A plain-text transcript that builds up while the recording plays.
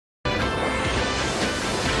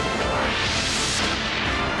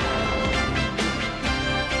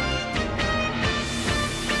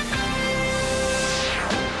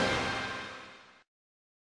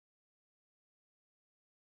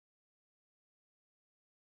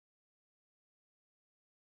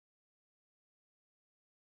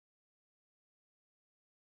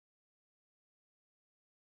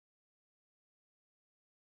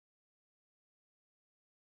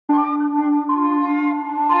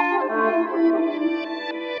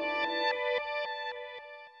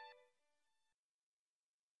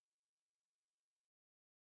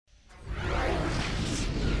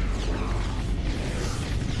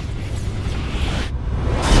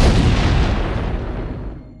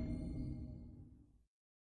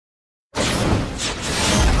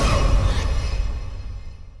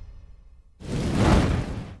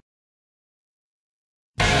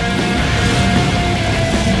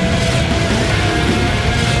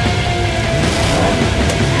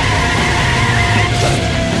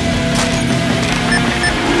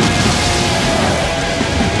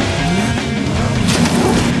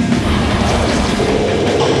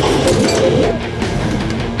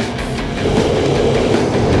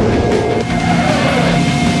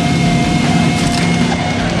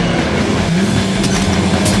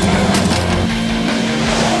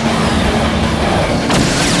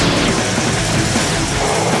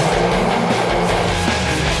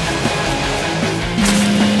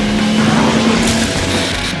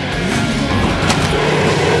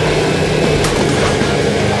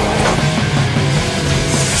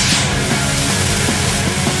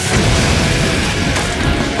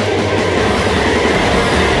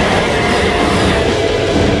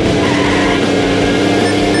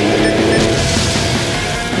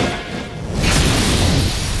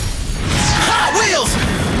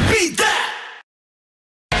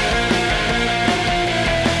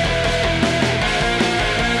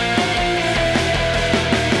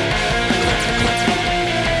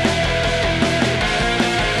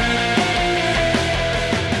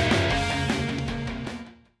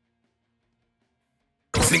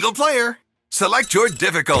Multiplayer. Select your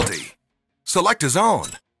difficulty. Select a zone.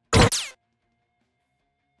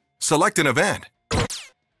 Select an event.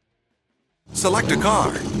 Select a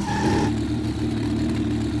car.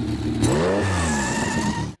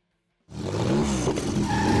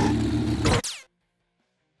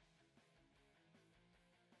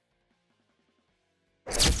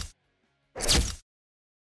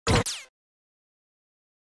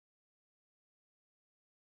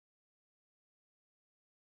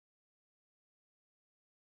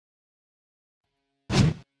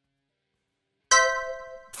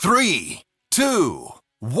 Three, two,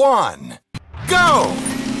 one, go!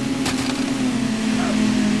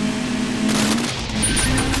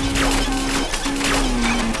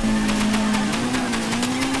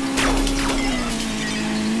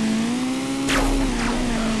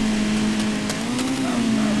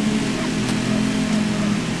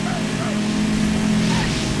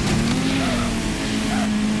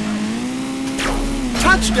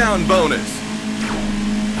 Touchdown bonus!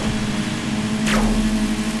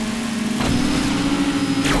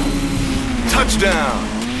 Touchdown!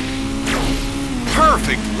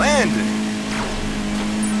 Perfect landing!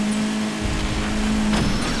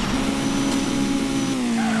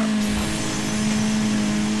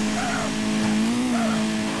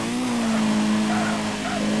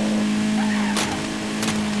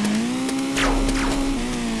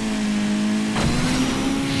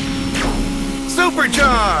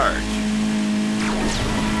 Supercharge!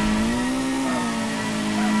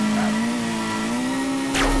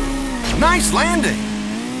 Nice landing!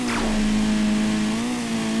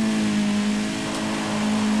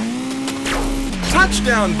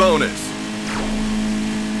 Touchdown bonus!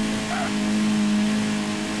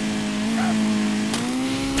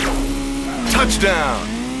 Touchdown!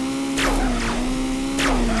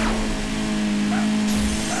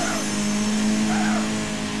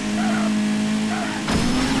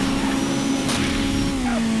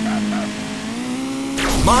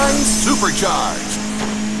 Mine supercharged!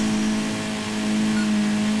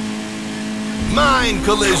 Mine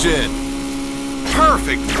collision!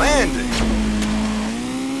 Perfect landing!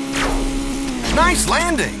 Nice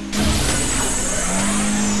landing!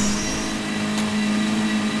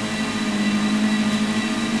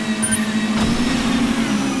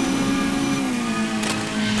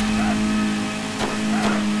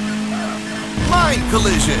 Mine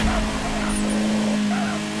collision!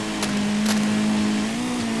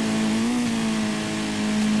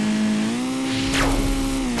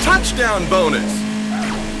 Touchdown bonus!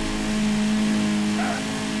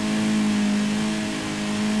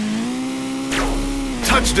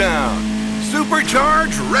 Touchdown!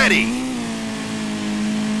 Supercharge ready!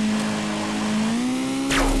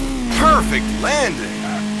 Perfect landing!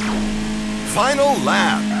 Final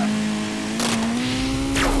lap!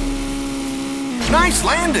 Nice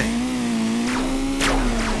landing!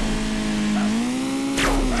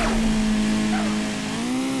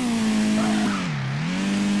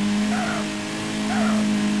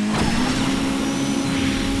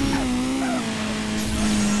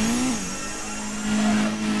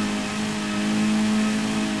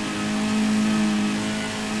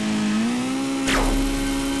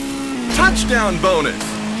 Touchdown bonus!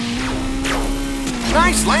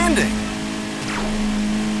 Nice landing!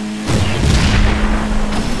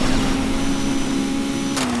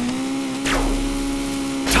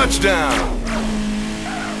 Touchdown!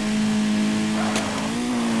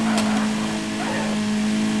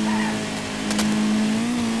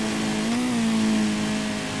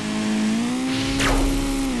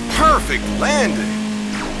 Perfect landing!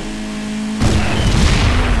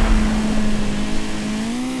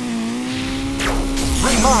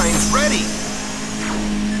 Three mines ready!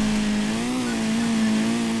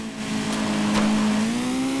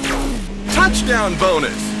 Touchdown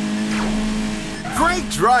bonus! Great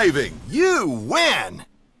driving! You win!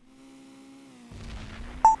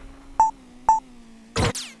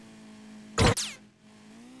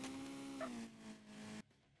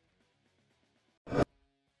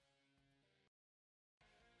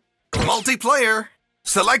 Multiplayer.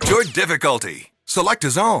 Select your difficulty. Select a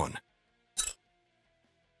zone.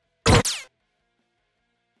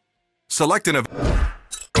 Select an event.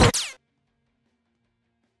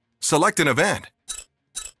 Select an event.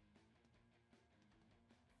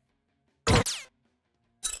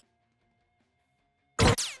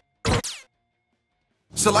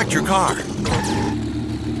 Select your car.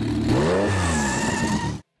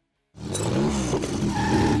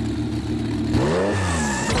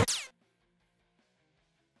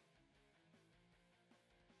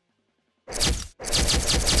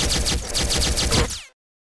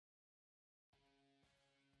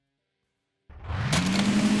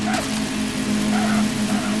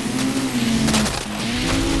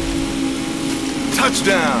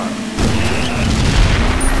 Touchdown!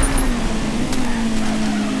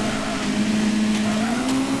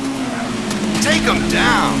 Take him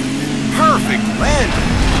down! Perfect landing!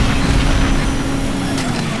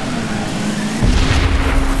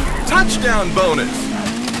 Touchdown bonus!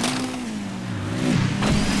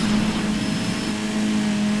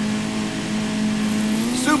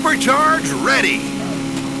 Supercharge ready!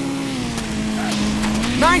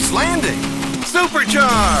 Nice landing!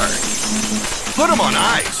 Supercharge! Put him on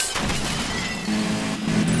ice!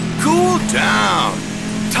 Cool down!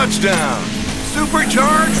 Touchdown!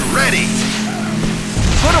 Supercharge ready!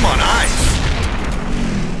 Put him on ice!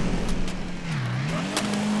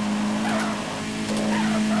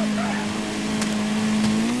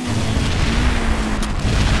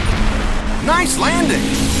 Nice landing!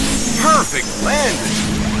 Perfect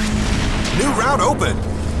landing! New route open!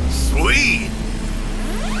 Sweet!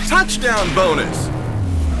 Touchdown bonus!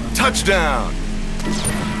 Touchdown!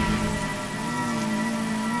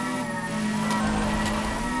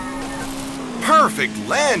 Perfect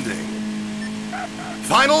landing!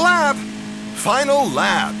 Final lap! Final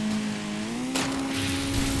lap!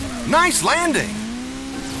 Nice landing!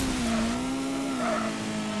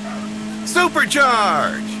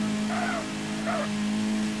 Supercharge!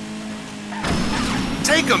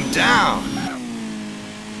 Take him down!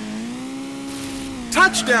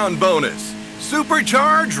 Touchdown bonus!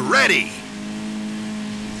 Supercharge ready!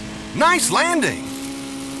 Nice landing!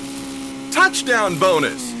 Touchdown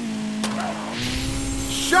bonus!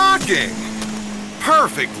 Shocking!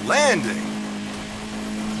 Perfect landing!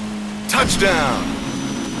 Touchdown!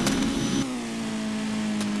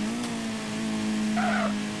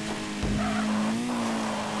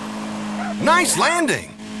 Nice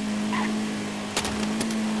landing!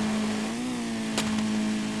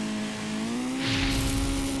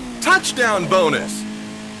 Touchdown bonus!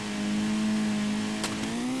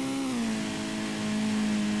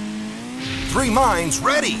 Three mines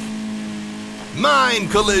ready! Mine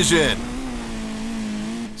collision!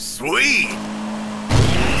 Sweet!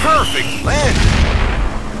 Perfect landing!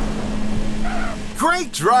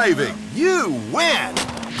 Great driving! You win!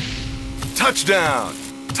 Touchdown!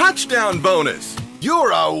 Touchdown bonus!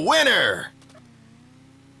 You're a winner!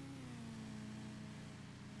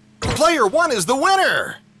 Player 1 is the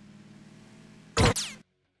winner!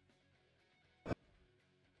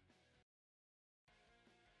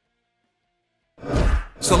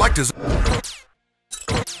 Select as